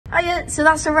So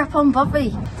that's a wrap on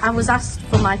Bobby. I was asked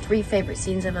for my 3 favourite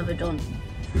scenes I've ever done.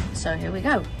 So here we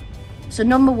go. So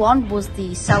number 1 was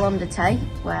the cell on the Tay,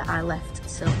 where I left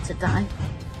Sil to die.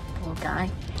 Poor guy.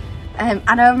 And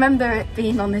I remember it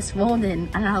being on this morning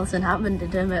and Alison Hammond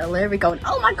and Dermot O'Leary going,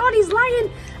 "Oh my God, he's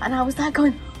lying." And I was there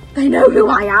going, "They know who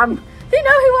I am. They know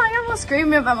who I am." I was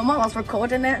screaming, but my mum was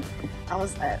recording it. I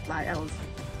was there, like, I love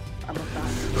that.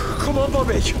 Come on,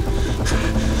 Bobby.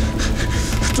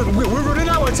 We're running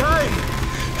out of time.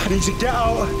 I need to get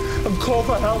out and call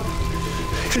for help.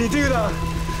 Can you do that?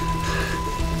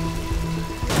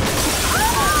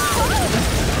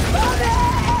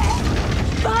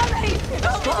 Bobby!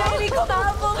 Bobby, come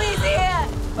out! Bobby's here!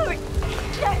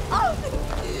 Get up!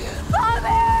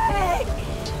 Bobby!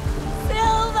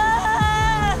 Silver!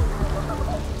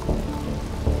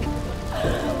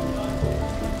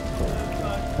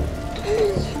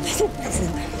 Listen,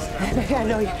 baby,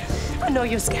 I know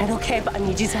you're scared, okay, but I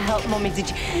need you to help Mummy.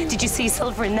 Did you see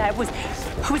Silver in there? Was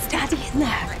Daddy in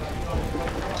there?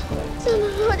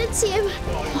 No, I didn't see him.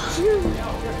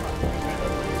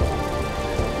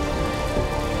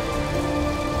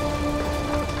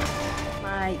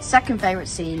 My second favourite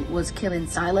scene was killing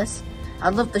Silas. I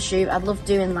loved the shoot. I loved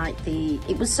doing like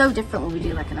it was so different when we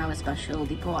do like an hour special.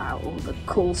 They brought out all the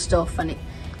cool stuff and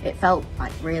it felt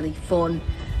like really fun,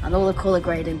 and all the colour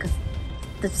grading, because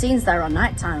the scenes there are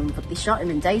night time, but they shot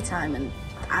him in daytime, and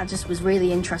I just was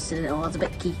really interested in it all. I was a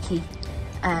bit geeky.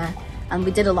 And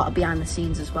we did a lot of behind the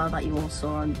scenes as well that you all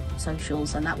saw on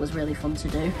socials, and that was really fun to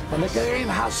do. When the game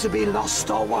has to be lost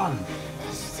or won,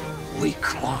 we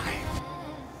climb.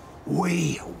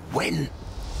 We win.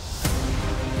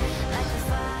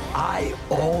 I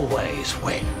always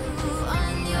win.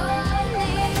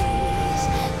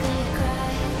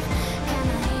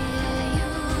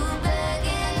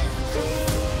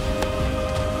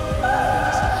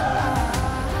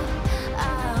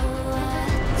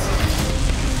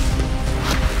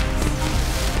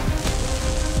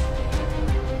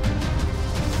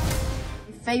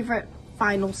 Favourite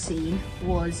final scene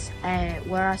was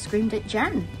where I screamed at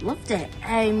Jen. Loved it.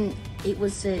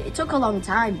 It took a long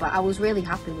time, but I was really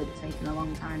happy with it taking a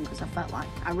long time, because I felt like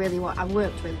I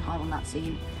worked really hard on that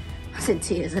scene. I was in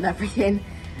tears and everything.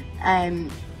 I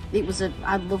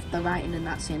loved the writing in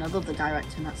that scene. I loved the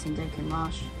director in that scene, Dakin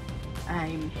Marsh.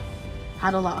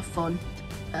 Had a lot of fun.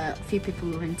 A few people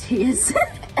were in tears.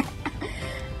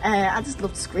 I just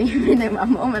loved screaming at my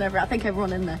mum and everything. I think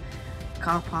everyone in the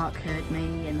car park heard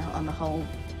me, and on the whole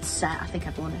set I think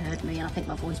everyone heard me, and I think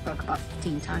my voice broke about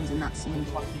 15 times in that scene.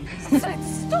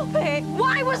 Stop it!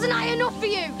 Why wasn't I enough for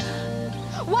you?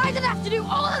 Why did I have to do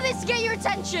all of this to get your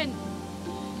attention?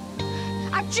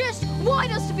 I just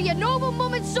wanted us to be a normal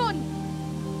mum and son.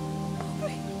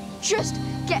 Just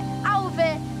get out of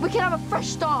it. We can have a fresh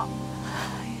start.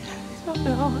 I don't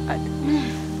know.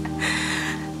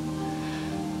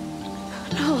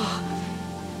 No.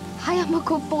 I am a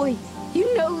good boy.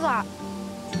 You know that.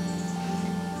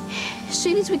 As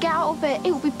soon as we get out of it,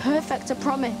 it will be perfect, I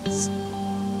promise.